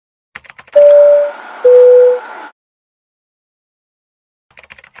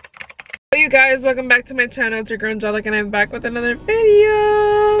you guys, welcome back to my channel. It's your girl Angelica and I'm back with another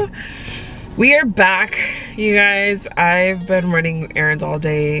video. We are back, you guys. I've been running errands all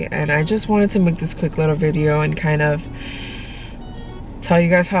day and I just wanted to make this quick little video and kind of tell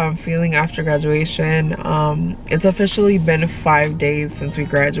you guys how I'm feeling after graduation. It's officially been 5 days since we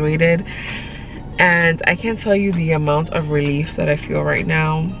graduated and I can't tell you the amount of relief that I feel right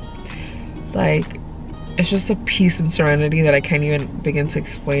now. Like, it's just a peace and serenity that I can't even begin to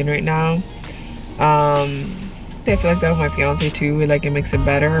explain right now. I feel like that with my fiance too, like it makes it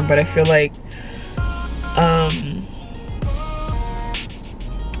better, but I feel like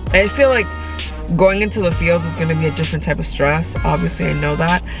going into the field is going to be a different type of stress. Obviously I know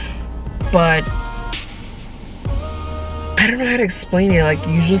that, but I don't know how to explain it. Like,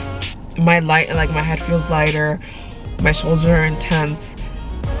 you just, my head feels lighter, my shoulders are intense,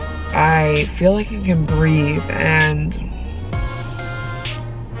 I feel like I can breathe, and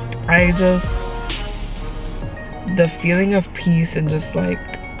the feeling of peace and just like,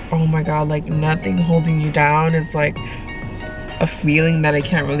 oh my god, like nothing holding you down is like a feeling that I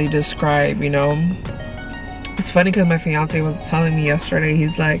can't really describe, you know. It's funny because my fiance was telling me yesterday,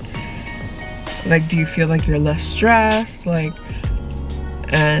 he's like, do you feel like you're less stressed? Like,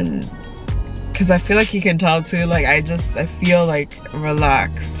 and because I feel like he can tell too, like I feel like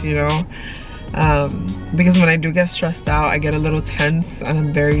relaxed, you know. Because when I do get stressed out, I get a little tense and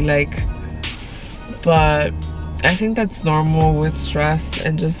I'm very like, but I think that's normal with stress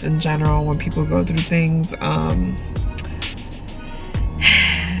and just in general when people go through things. I'm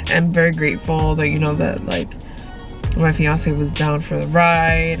very grateful that, you know, that like my fiance was down for the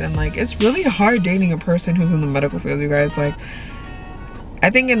ride, and like it's really hard dating a person who's in the medical field, you guys. Like, I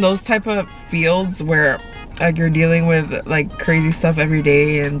think in those type of fields where like you're dealing with like crazy stuff every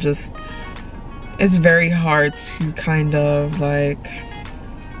day and just, it's very hard to kind of like,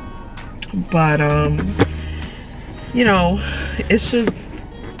 but you know, it's just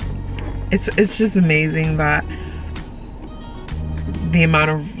amazing that the amount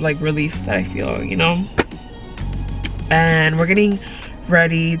of like relief that I feel, you know. And we're getting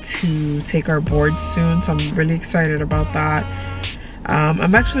ready to take our board soon, so I'm really excited about that.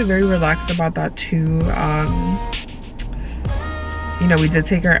 I'm actually very relaxed about that too. You know, we did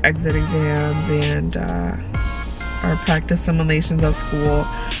take our exit exams and our practice simulations at school.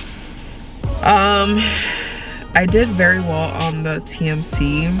 I did very well on the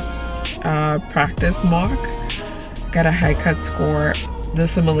TMC practice mock. Got a high cut score. The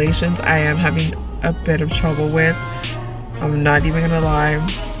simulations I am having a bit of trouble with. I'm not even gonna lie.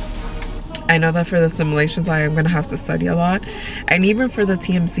 I know that for the simulations I am gonna have to study a lot, and even for the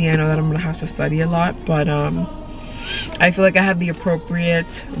TMC I know that I'm gonna have to study a lot, but I feel like I have the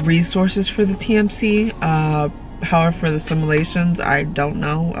appropriate resources for the TMC. However, for the simulations I don't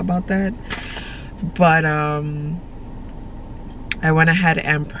know about that, but I went ahead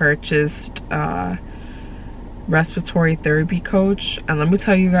and purchased respiratory therapy coach, and let me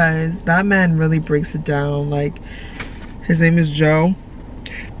tell you guys, that man really breaks it down. Like, his name is Joe.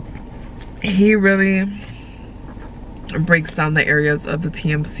 He really breaks down the areas of the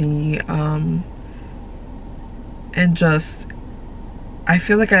TMC, and just, I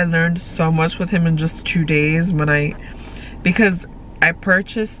feel like I learned so much with him in just 2 days because I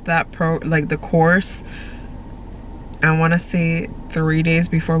purchased that the course, I want to say 3 days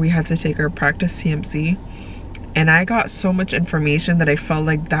before we had to take our practice TMC, and I got so much information that I felt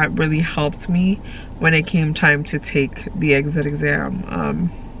like that really helped me when it came time to take the exit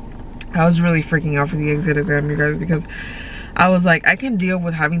exam. I was really freaking out for the exit exam, you guys, because I was like, I can deal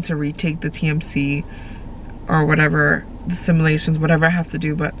with having to retake the TMC or whatever, the simulations, whatever I have to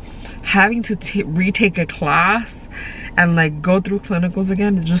do, but having to retake a class and like go through clinicals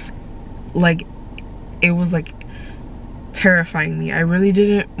again, just like, it was like terrifying me. I really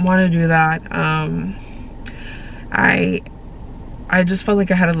didn't want to do that. I just felt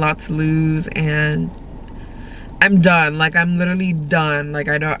like I had a lot to lose, and I'm done. Like, I'm literally done. Like,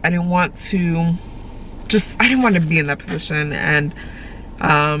 I didn't want to be in that position, and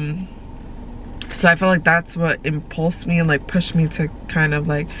so I felt like that's what impulsed me and like pushed me to kind of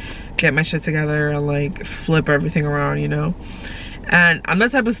like get my shit together and like flip everything around, you know. And I'm the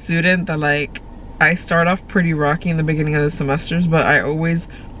type of student that like, I start off pretty rocky in the beginning of the semesters, but I always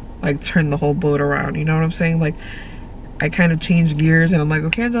like turn the whole boat around, you know what I'm saying? Like, I kind of change gears and I'm like,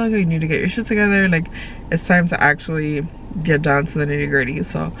 okay, Angelica, you need to get your shit together. Like, it's time to actually get down to the nitty-gritty.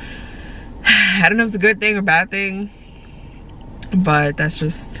 So I don't know if it's a good thing or bad thing, but that's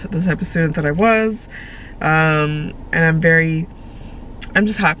just the type of student that I was. And I'm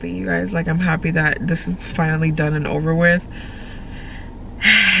just happy, you guys. Like, I'm happy that this is finally done and over with.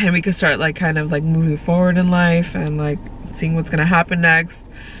 and we could start like kind of like moving forward in life and like seeing what's gonna happen next.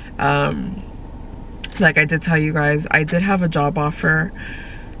 Like I did tell you guys, I did have a job offer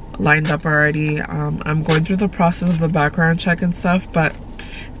lined up already. I'm going through the process of the background check and stuff, but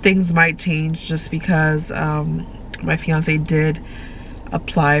things might change just because my fiance did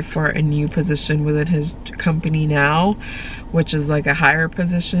apply for a new position within his company now, which is like a higher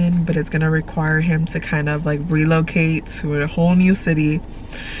position, but it's gonna require him to kind of like relocate to a whole new city.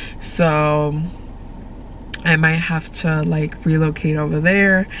 So I might have to like relocate over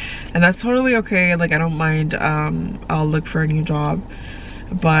there, and that's totally okay. Like I don't mind. I'll look for a new job,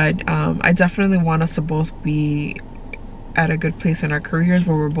 but I definitely want us to both be at a good place in our careers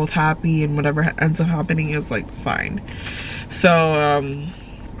where we're both happy, and whatever ends up happening is like fine. So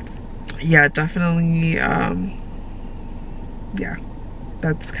yeah, definitely yeah,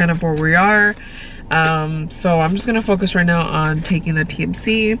 that's kind of where we are. So I'm just gonna focus right now on taking the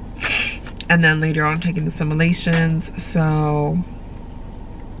TMC, and then later on taking the simulations. So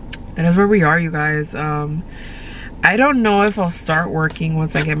that is where we are, you guys. I don't know if I'll start working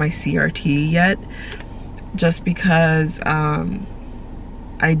once I get my CRT yet, just because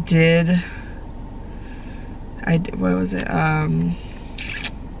I did what was it, I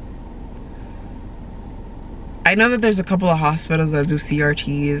know that there's a couple of hospitals that do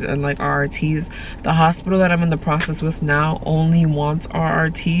CRTs and like RRTs. The hospital that I'm in the process with now only wants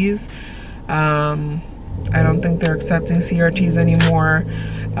RRTs. I don't think they're accepting CRTs anymore.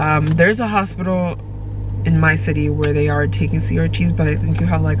 There's a hospital in my city where they are taking CRTs, but I think you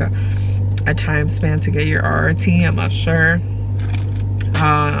have like a time span to get your RRT. I'm not sure.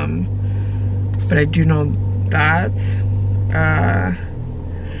 But I do know that.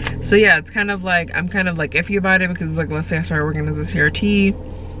 So yeah, it's kind of like, I'm kind of like iffy about it, because like, let's say I start working as a CRT,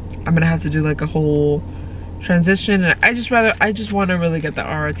 I'm gonna have to do like a whole transition, and I just want to really get the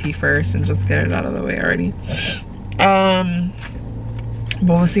RRT first and just get it out of the way already.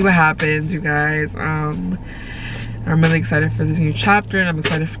 But we'll see what happens, you guys. I'm really excited for this new chapter, and I'm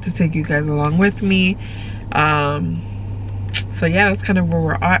excited to take you guys along with me. So yeah, that's kind of where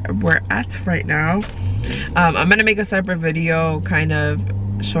we're at right now. I'm gonna make a separate video kind of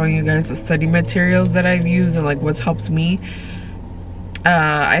showing you guys the study materials that I've used and like what's helped me.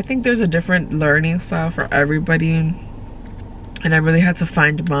 I think there's a different learning style for everybody, and I really had to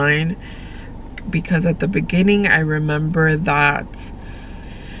find mine, because at the beginning I remember that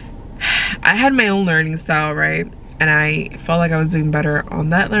I had my own learning style, right? And I felt like I was doing better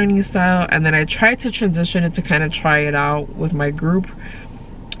on that learning style, and then I tried to transition it to kind of try it out with my group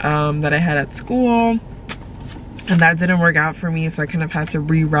that I had at school, and that didn't work out for me, so I kind of had to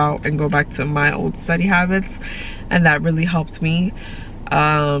reroute and go back to my old study habits, and that really helped me.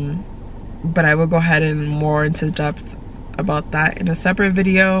 But I will go ahead and more into depth about that in a separate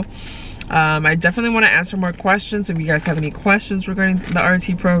video. I definitely want to answer more questions, so if you guys have any questions regarding the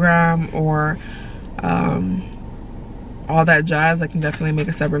RT program or all that jazz, I can definitely make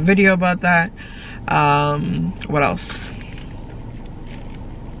a separate video about that. What else?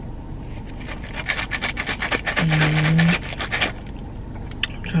 I'm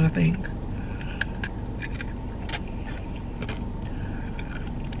trying to think.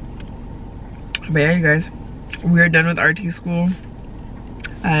 But yeah, you guys, we're done with RT school.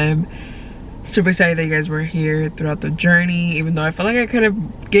 I'm super excited that you guys were here throughout the journey, even though I felt like I could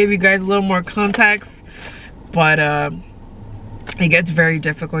have gave you guys a little more context, but it gets very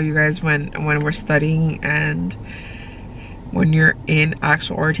difficult, you guys, when we're studying and when you're in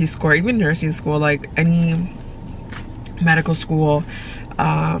actual RT school, or even nursing school, like any medical school.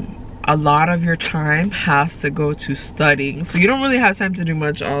 A lot of your time has to go to studying, so you don't really have time to do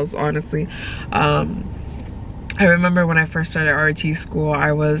much else, honestly. I remember when I first started RT school,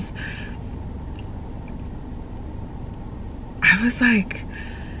 I was like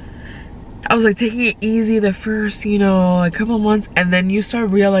taking it easy the first, you know, like couple months, and then you start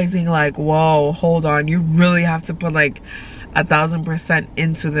realizing like, whoa, hold on, you really have to put like 1000%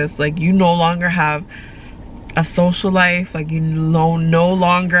 into this. Like, you no longer have a social life, like you no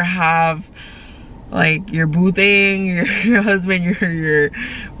longer have like your boo thing, your husband, your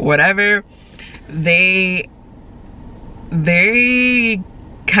whatever. They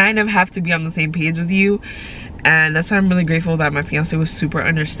kind of have to be on the same page as you, and that's why I'm really grateful that my fiance was super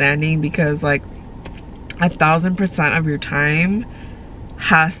understanding, because like 1000% of your time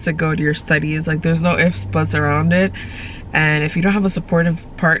has to go to your studies. Like, there's no ifs, buts around it. And if you don't have a supportive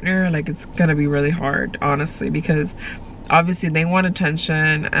partner, like, it's gonna be really hard, honestly, because obviously they want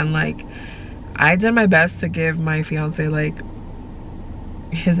attention, and like I did my best to give my fiance like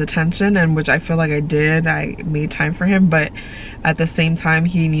his attention, and which I feel like I did. I made time for him, but at the same time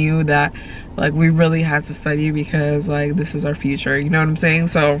he knew that like we really had to study because like this is our future, you know what I'm saying?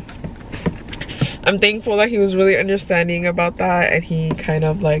 So I'm thankful that he was really understanding about that, and he kind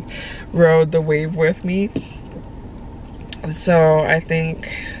of like rode the wave with me. So I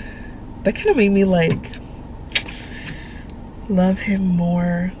think that kind of made me like love him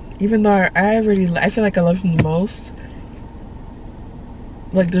more, even though I feel like I love him the most.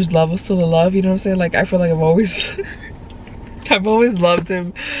 Like there's levels to the love, you know what I'm saying? Like I feel like I've always I've always loved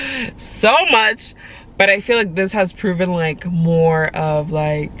him so much, but I feel like this has proven like more of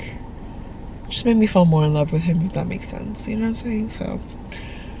like, just made me fall more in love with him, if that makes sense, you know what I'm saying? So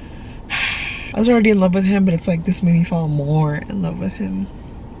I was already in love with him, but it's like this made me fall more in love with him.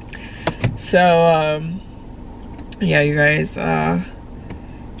 So yeah, you guys,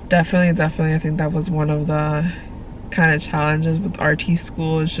 definitely I think that was one of the kind of challenges with RT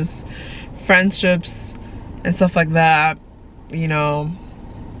school, is just friendships and stuff like that. You know,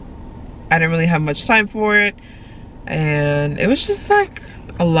 I didn't really have much time for it, and it was just like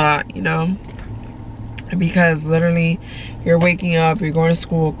a lot, you know, because literally you're waking up, you're going to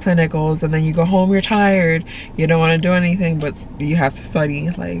school, clinicals, and then you go home, you're tired, you don't want to do anything, but you have to study.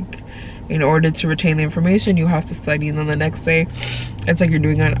 Like in order to retain the information, you have to study, and then the next day it's like you're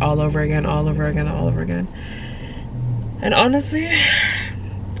doing it all over again. And honestly,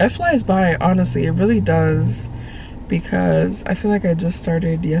 it flies by. Honestly, it really does, because I feel like I just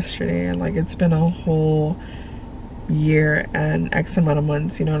started yesterday, and like it's been a whole year and X amount of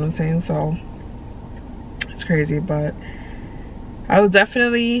months, you know what I'm saying? So it's crazy, but I will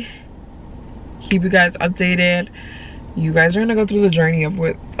definitely keep you guys updated. You guys are gonna go through the journey you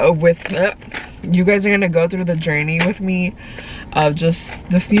guys are gonna go through the journey with me of just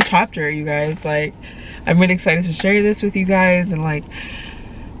this new chapter, you guys. Like I'm really excited to share this with you guys, and like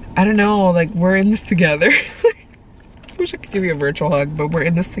I don't know, like we're in this together. I wish I could give you a virtual hug, but we're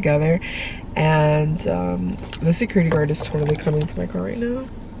in this together. And the security guard is totally coming to my car right now.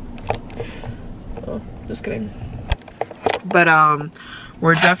 Oh, just kidding. But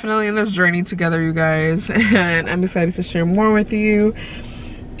we're definitely in this journey together, you guys, and I'm excited to share more with you.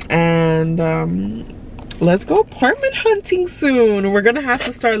 And let's go apartment hunting soon. We're gonna have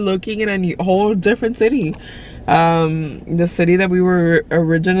to start looking in a whole different city. The city that we were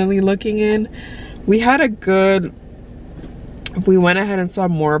originally looking in, we went ahead and saw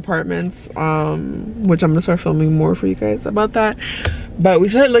more apartments, which I'm gonna start filming more for you guys about that. But we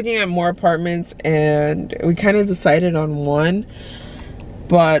started looking at more apartments, and we kind of decided on one,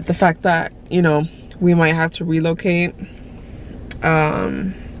 but the fact that, you know, we might have to relocate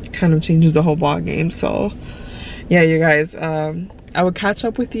kind of changes the whole ball game. So yeah, you guys, I will catch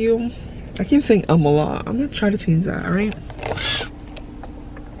up with you. I keep saying a lot. I'm gonna try to change that, all right?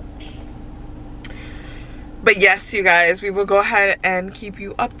 But yes, you guys, we will go ahead and keep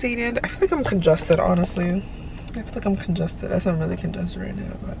you updated. I feel like I'm congested, honestly. I feel like I'm congested. I sound really congested right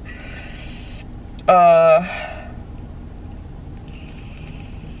now, but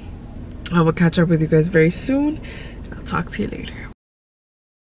I will catch up with you guys very soon. I'll talk to you later.